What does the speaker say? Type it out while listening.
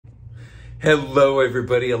Hello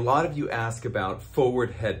everybody. A lot of you ask about forward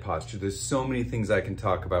head posture. There's so many things I can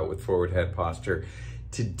talk about with forward head posture.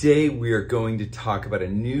 Today we are going to talk about a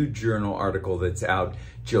new journal article that's out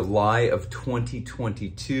July of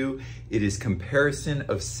 2022. It is comparison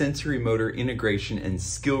of sensorimotor integration and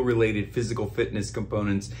skill-related physical fitness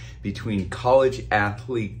components between college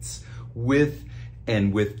athletes with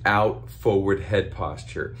and without forward head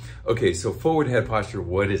posture. Okay, so forward head posture,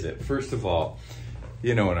 what is it? First of all,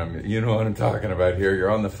 you know what I'm talking about here. You're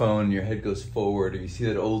on the phone, your head goes forward, or you see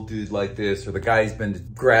that old dude like this, or the guy's been to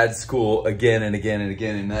grad school again and again and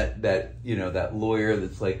again, and that lawyer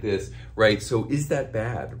that's like this, right? So is that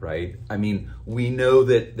bad, right? I mean, we know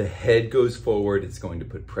that the head goes forward, it's going to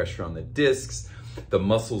put pressure on the discs, the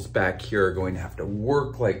muscles back here are going to have to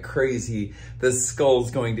work like crazy, the skull's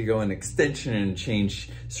going to go in extension and change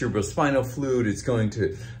cerebrospinal fluid, it's going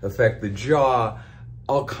to affect the jaw,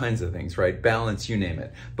 all kinds of things, right? Balance, you name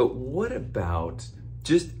it. But what about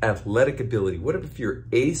just athletic ability? What if you're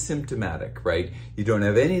asymptomatic, right? You don't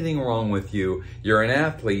have anything wrong with you. You're an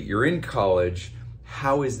athlete, you're in college.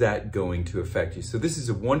 How is that going to affect you? So this is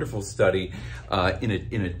a wonderful study in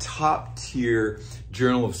a top tier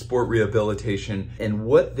journal of sport rehabilitation. And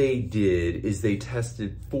what they did is they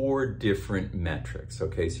tested 4 different metrics,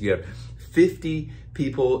 okay? So you have 50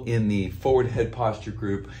 people in the forward head posture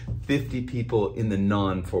group, 50 people in the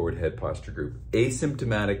non-forward head posture group,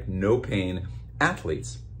 asymptomatic, no pain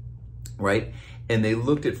athletes, right? And they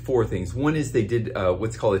looked at 4 things. One is they did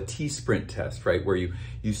what's called a T-sprint test, right? Where you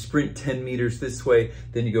sprint 10 meters this way,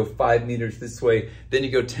 then you go 5 meters this way, then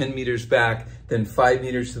you go 10 meters back, then 5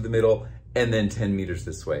 meters to the middle, and then 10 meters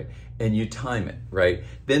this way. And you time it, right?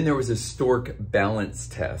 Then there was a Stork balance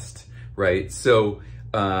test, right? So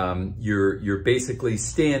you're basically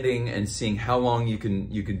standing and seeing how long you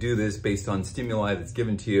can do this based on stimuli that's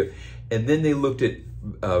given to you. And then they looked at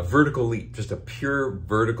vertical leap, just a pure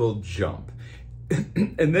vertical jump.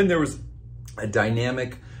 And then there was a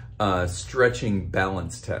dynamic stretching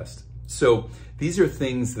balance test. So these are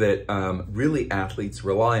things that really athletes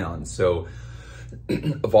rely on. So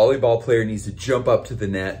a volleyball player needs to jump up to the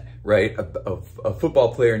net, right? A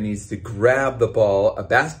football player needs to grab the ball. A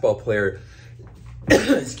basketball player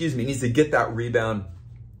excuse me, needs to get that rebound,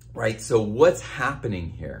 right? So what's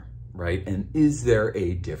happening here, right? And is there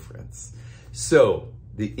a difference? So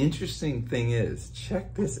the interesting thing is,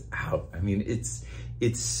 check this out. I mean,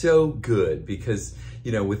 it's so good because,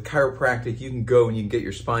 you know, with chiropractic, you can go and you can get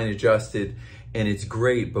your spine adjusted and it's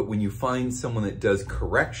great. But when you find someone that does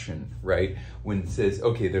correction, right? When it says,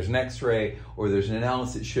 okay, there's an x-ray or there's an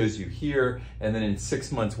analysis that shows you here, and then in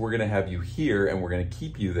 6 months, we're gonna have you here and we're gonna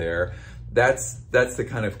keep you there. That's the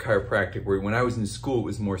kind of chiropractic where when I was in school, it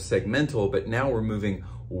was more segmental, but now we're moving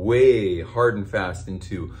way hard and fast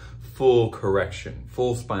into full correction,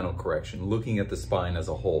 full spinal correction, looking at the spine as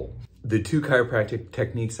a whole. The 2 chiropractic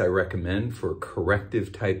techniques I recommend for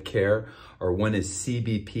corrective type care are, one is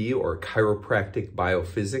CBP or chiropractic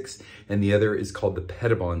biophysics, and the other is called the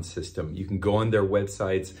Pedibond system. You can go on their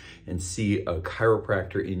websites and see a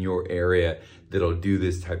chiropractor in your area that'll do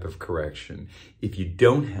this type of correction. If you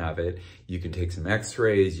don't have it, you can take some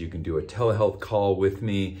x-rays, you can do a telehealth call with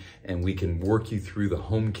me, and we can work you through the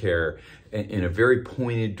home care in a very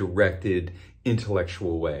pointed, directed,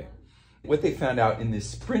 intellectual way. What they found out in this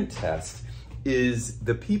sprint test is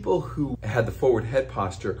the people who had the forward head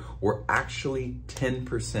posture were actually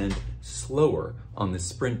 10% slower on the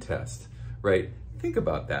sprint test, right? Think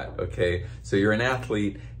about that, okay? So you're an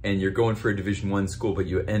athlete and you're going for a Division I school, but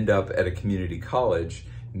you end up at a community college.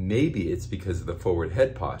 Maybe it's because of the forward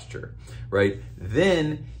head posture, right?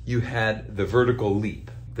 Then you had the vertical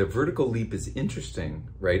leap. The vertical leap is interesting,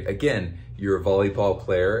 right? Again, you're a volleyball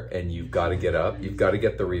player and you've got to get up, you've got to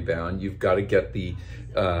get the rebound, you've got to get the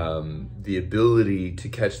ability to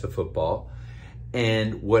catch the football.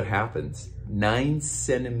 And what happens? 9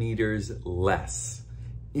 centimeters less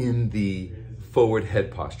in the forward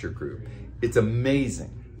head posture group. It's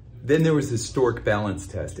amazing. Then there was the Stork balance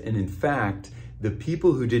test. And in fact, the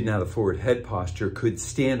people who didn't have the forward head posture could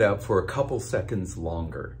stand up for a couple seconds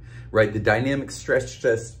longer, right? The dynamic stretch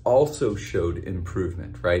test also showed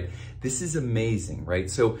improvement, right? This is amazing, right?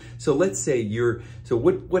 So let's say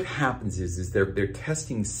what happens is they're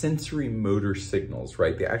testing sensory motor signals,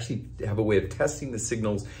 right? They actually have a way of testing the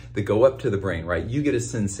signals that go up to the brain, right? You get a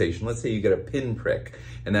sensation. Let's say you get a pinprick,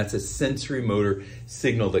 and that's a sensory motor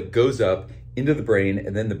signal that goes up into the brain,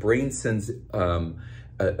 and then the brain sends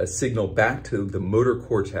a signal back to the motor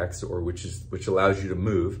cortex, or which allows you to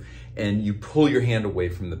move, and you pull your hand away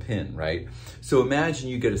from the pin, right? So imagine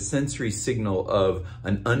you get a sensory signal of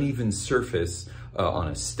an uneven surface on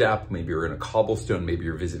a step, maybe you're in a cobblestone, maybe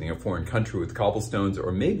you're visiting a foreign country with cobblestones,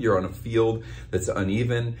 or maybe you're on a field that's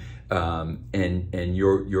uneven, and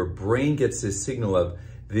your brain gets this signal of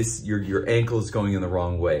this, your ankle is going in the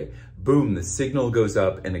wrong way. Boom, the signal goes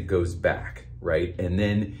up and it goes back, right? And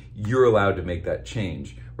then you're allowed to make that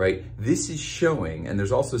change, right? This is showing, and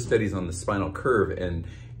there's also studies on the spinal curve and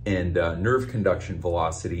nerve conduction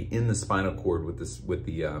velocity in the spinal cord with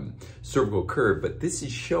the cervical curve, but this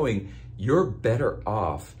is showing you're better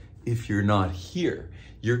off if you're not here.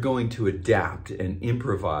 You're going to adapt and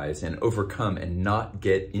improvise and overcome and not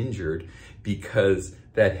get injured because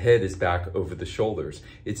that head is back over the shoulders.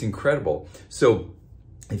 It's incredible. So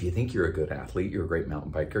if you think you're a good athlete, you're a great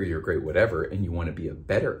mountain biker, you're a great whatever, and you want to be a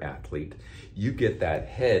better athlete, you get that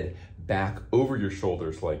head back over your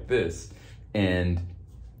shoulders like this, and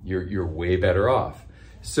you're way better off.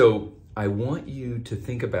 So I want you to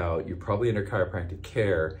think about, you're probably under chiropractic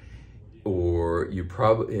care, or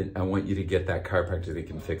I want you to get that chiropractor that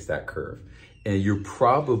can fix that curve. And you're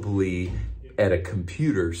probably at a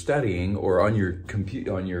computer studying, or on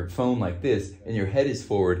your phone like this, and your head is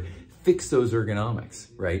forward. Fix those ergonomics,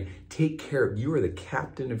 right? Take care of, you are the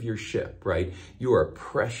captain of your ship, right? You are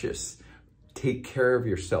precious. Take care of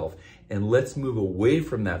yourself, and let's move away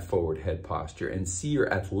from that forward head posture and see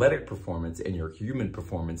your athletic performance and your human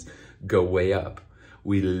performance go way up.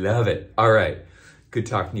 We love it. All right, good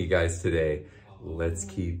talking to you guys today. Let's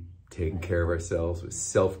keep taking care of ourselves with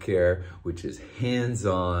self-care, which is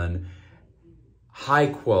hands-on,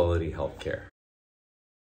 high-quality healthcare.